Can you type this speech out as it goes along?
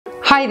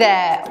Hi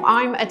there,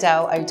 I'm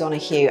Adele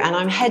O'Donoghue and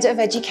I'm Head of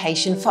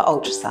Education for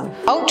Ultrasun.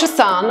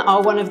 Ultrasun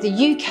are one of the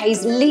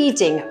UK's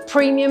leading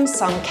premium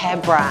sun care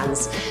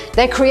brands.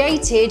 They're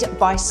created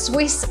by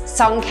Swiss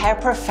sun care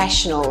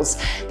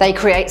professionals. They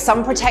create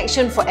sun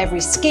protection for every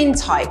skin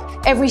type,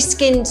 every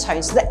skin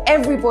tone, so that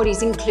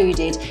everybody's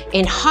included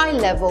in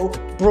high-level,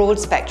 broad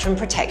spectrum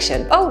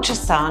protection.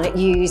 Ultrasun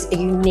use a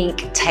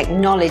unique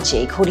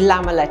technology called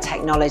lamellar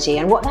technology,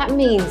 and what that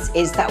means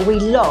is that we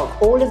log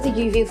all of the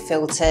UV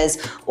filters,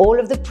 all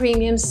of the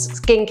premium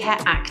skincare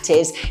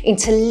actives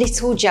into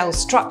little gel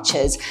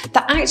structures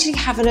that actually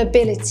have an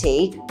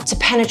ability to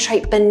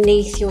penetrate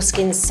beneath your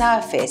skin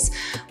surface,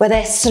 where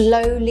they're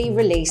slowly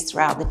released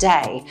throughout the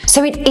day.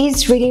 So it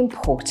is really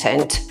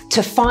important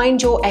to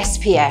find your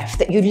SPF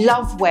that you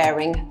love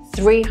wearing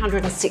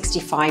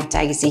 365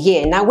 days a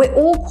year. Now, we're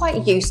all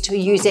quite used to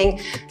using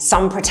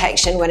sun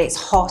protection when it's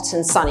hot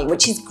and sunny,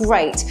 which is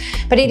great,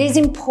 but it is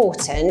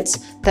important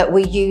that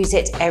we use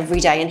it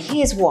every day, and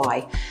here's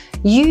why.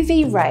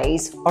 UV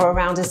rays are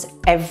around us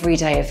every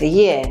day of the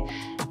year.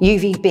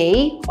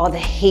 UVB are the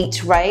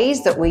heat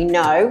rays that we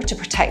know to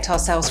protect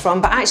ourselves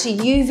from, but actually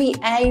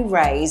UVA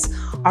rays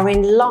are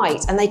in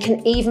light and they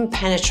can even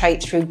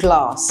penetrate through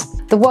glass.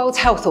 The World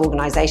Health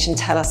Organization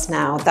tell us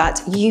now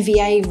that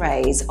UVA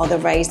rays are the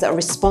rays that are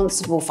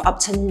responsible for up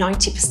to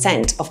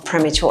 90% of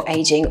premature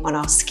aging on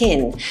our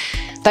skin.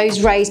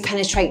 Those rays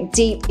penetrate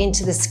deep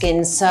into the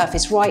skin's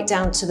surface, right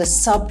down to the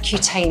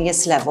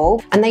subcutaneous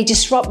level, and they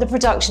disrupt the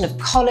production of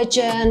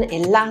collagen,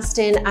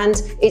 elastin,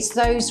 and it's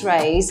those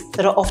rays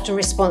that are often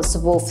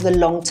responsible for the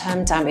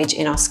long-term damage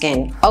in our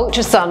skin.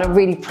 Ultrasun are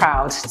really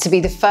proud to be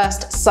the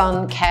first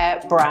sun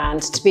care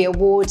brand to be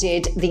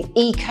awarded the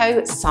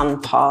Eco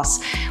Sun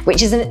Pass,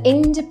 which is an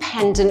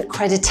independent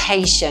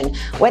accreditation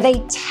where they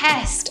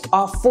test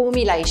our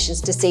formulations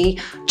to see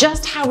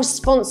just how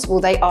responsible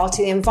they are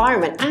to the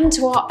environment and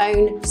to our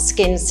own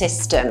skin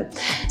system.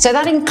 So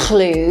that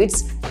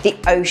includes the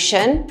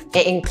ocean,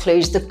 it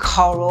includes the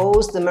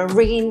corals, the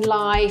marine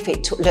life,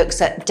 it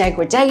looks at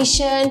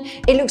degradation,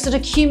 it looks at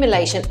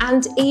accumulation,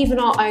 and even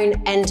our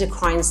own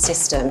endocrine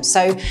system.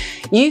 So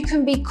you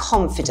can be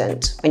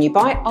confident when you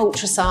buy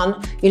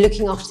Ultrasun, you're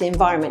looking after the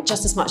environment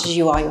just as much as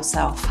you are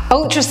yourself.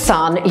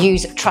 Ultrasun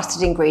use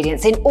trusted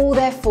ingredients in all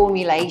their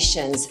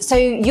formulations. So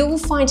you'll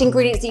find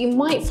ingredients that you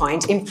might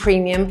find in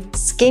premium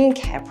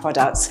skincare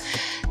products.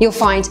 You'll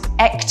find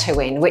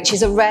ectoin, which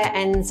is a rare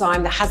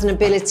enzyme that has an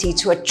ability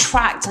to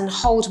attract and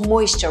hold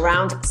moisture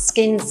around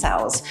skin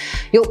cells.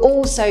 You'll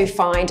also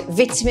find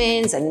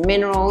vitamins and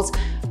minerals,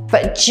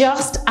 but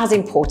just as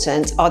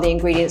important are the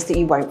ingredients that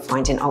you won't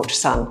find in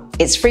Ultrasun.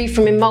 It's free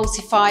from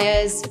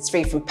emulsifiers, it's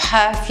free from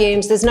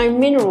perfumes, there's no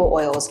mineral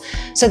oils,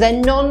 so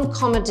they're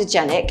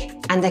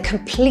non-comedogenic and they're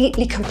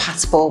completely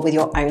compatible with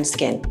your own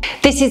skin.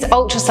 This is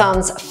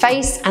Ultrasun's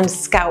Face and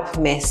Scalp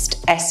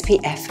Mist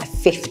SPF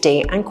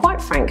 50, and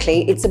quite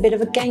frankly, it's a bit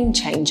of a game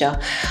changer.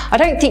 I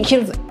don't think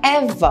you've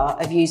ever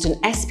have used an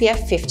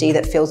SPF 50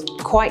 that feels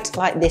quite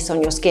like this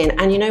on your skin,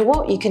 and you know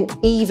what? You can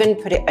even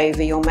put it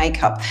over your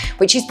makeup,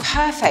 which is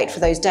perfect for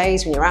those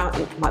days when you're out.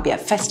 You might be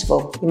at a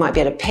festival, you might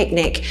be at a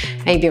picnic,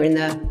 maybe you're in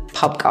the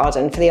pub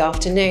garden for the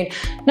afternoon.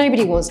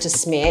 Nobody wants to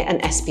smear an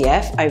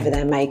SPF over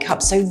their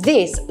makeup, so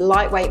this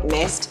lightweight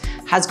mist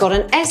has got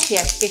an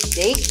SPF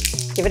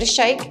 50, give it a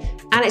shake,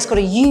 and it's got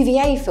a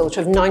UVA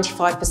filter of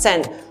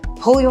 95%.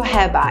 Pull your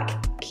hair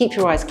back, keep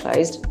your eyes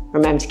closed,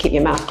 remember to keep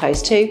your mouth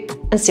closed too,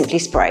 and simply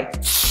spray.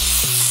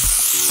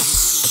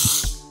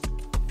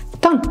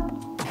 Done.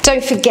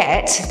 Don't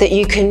forget that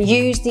you can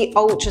use the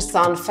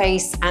Ultrasun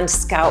Face and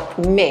Scalp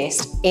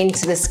Mist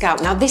into the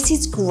scalp. Now this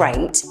is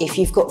great if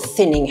you've got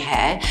thinning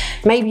hair,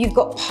 maybe you've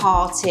got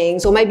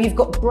partings, or maybe you've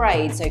got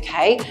braids,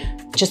 okay?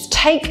 Just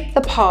take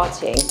the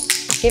parting,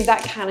 give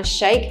that can a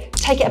shake,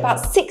 take it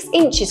about 6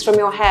 inches from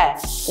your hair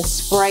and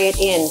spray it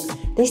in.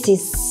 This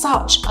is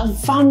such a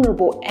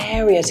vulnerable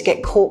area to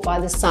get caught by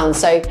the sun,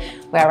 so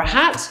wear a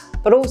hat,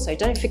 but also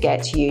don't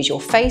forget to use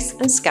your face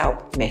and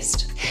scalp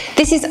mist.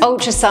 This is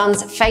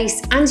Ultrasun's Face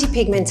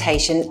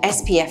Anti-Pigmentation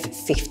SPF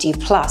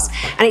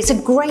 50+, and it's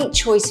a great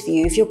choice for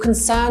you if you're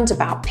concerned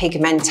about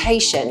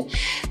pigmentation.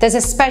 There's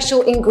a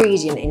special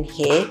ingredient in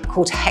here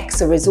called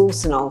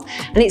hexaresorcinol,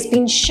 and it's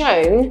been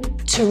shown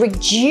to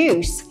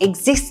reduce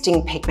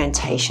existing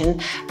pigmentation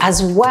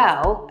as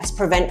well as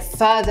prevent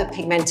further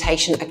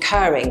pigmentation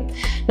occurring.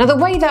 Now, the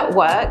way that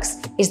works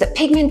is that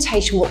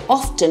pigmentation will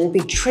often be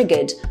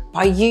triggered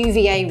by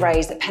UVA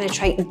rays that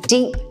penetrate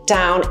deep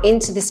down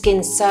into the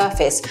skin's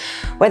surface,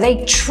 where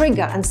they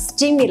trigger and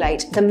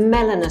stimulate the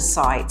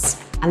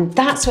melanocytes. And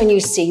that's when you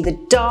see the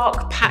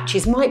dark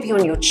patches, might be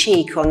on your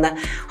cheek, on the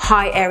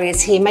high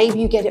areas here. Maybe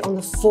you get it on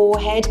the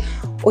forehead,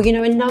 or you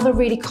know, another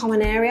really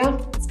common area,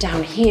 it's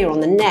down here on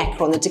the neck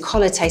or on the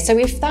décolleté. So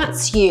if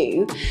that's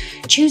you,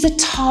 choose a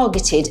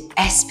targeted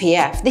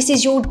SPF. This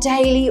is your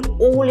daily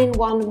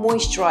all-in-one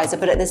moisturizer,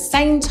 but at the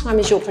same time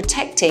as you're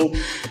protecting,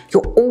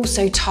 you're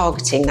also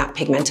targeting that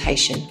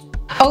pigmentation.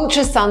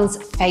 Ultrasun's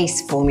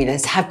face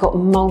formulas have got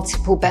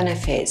multiple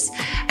benefits.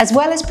 As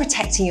well as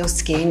protecting your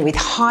skin with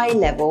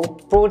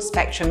high-level,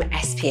 broad-spectrum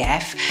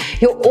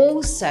SPF, you're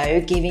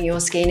also giving your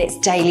skin its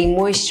daily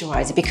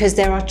moisturiser because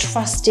there are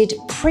trusted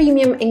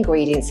premium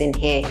ingredients in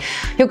here.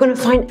 You're going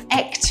to find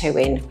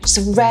ectoin, which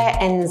is a rare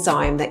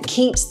enzyme that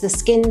keeps the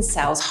skin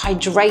cells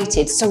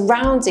hydrated,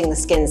 surrounding the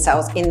skin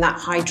cells in that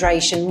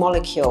hydration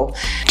molecule.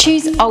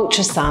 Choose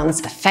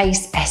Ultrasun's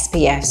face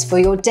SPFs for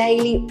your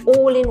daily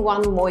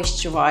all-in-one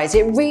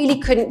moisturiser. It really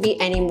couldn't be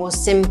any more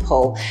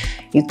simple.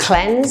 You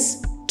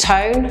cleanse,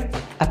 tone,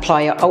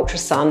 apply your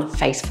Ultrasun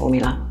face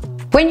formula.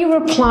 When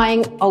you're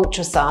applying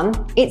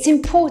Ultrasun, it's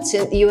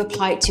important that you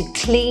apply it to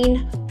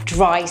clean,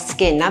 dry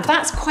skin. Now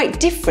that's quite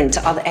different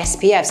to other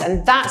SPFs,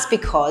 and that's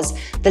because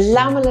the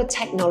lamellar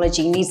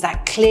technology needs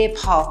that clear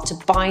path to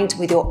bind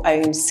with your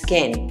own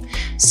skin.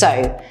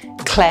 So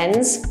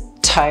cleanse,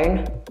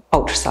 tone,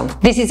 Ultrasun.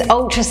 This is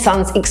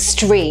Ultrasun's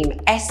Extreme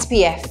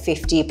SPF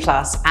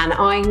 50+, and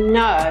I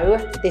know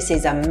this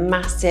is a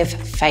massive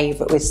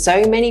favourite with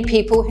so many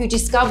people who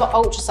discover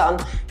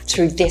Ultrasun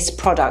through this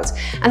product.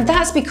 And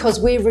that's because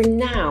we're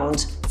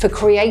renowned for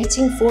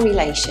creating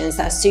formulations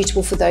that are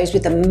suitable for those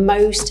with the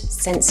most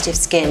sensitive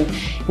skin.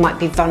 You might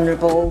be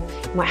vulnerable,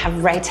 you might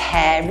have red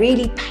hair,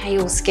 really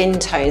pale skin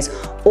tones,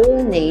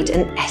 all need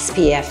an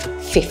SPF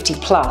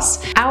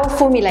 50+. Our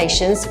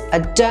formulations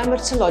are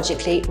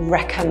dermatologically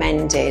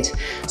recommended.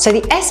 So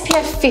the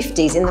SPF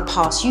 50s in the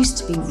past used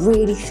to be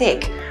really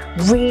thick,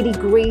 really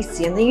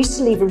greasy, and they used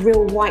to leave a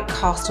real white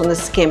cast on the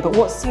skin. But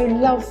what's so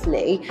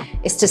lovely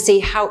is to see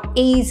how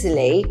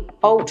easily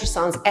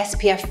Ultrasun's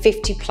SPF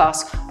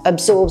 50+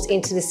 absorbs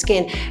into the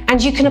skin,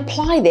 and you can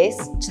apply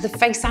this to the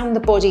face and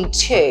the body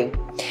too.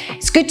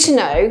 It's good to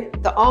know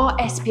that our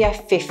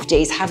SPF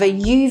 50s have a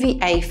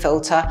UVA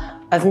filter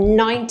of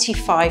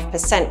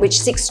 95%, which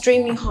is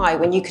extremely high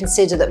when you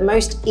consider that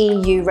most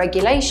EU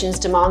regulations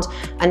demand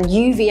an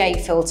UVA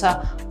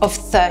filter of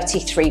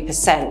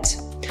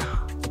 33%.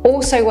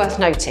 Also worth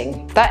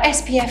noting that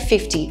SPF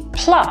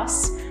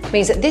 50+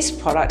 means that this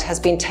product has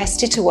been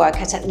tested to work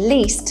at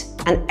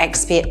least an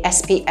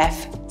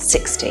SPF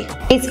 60.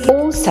 It's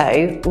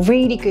also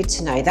really good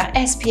to know that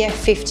SPF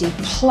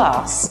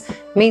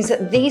 50+ means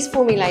that these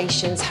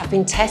formulations have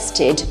been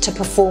tested to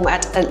perform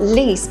at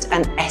least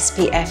an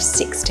SPF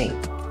 60.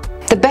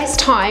 The best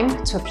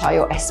time to apply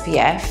your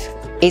SPF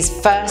is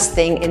first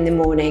thing in the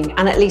morning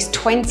and at least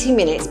 20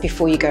 minutes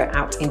before you go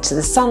out into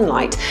the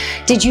sunlight.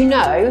 Did you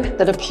know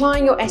that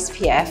applying your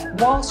SPF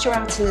whilst you're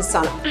out in the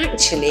sun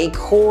actually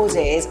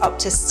causes up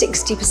to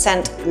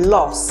 60%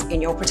 loss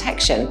in your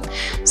protection?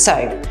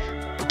 So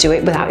do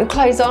it without your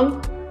clothes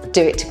on,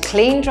 do it to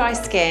clean, dry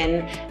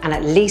skin, and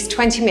at least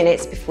 20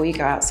 minutes before you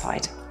go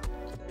outside.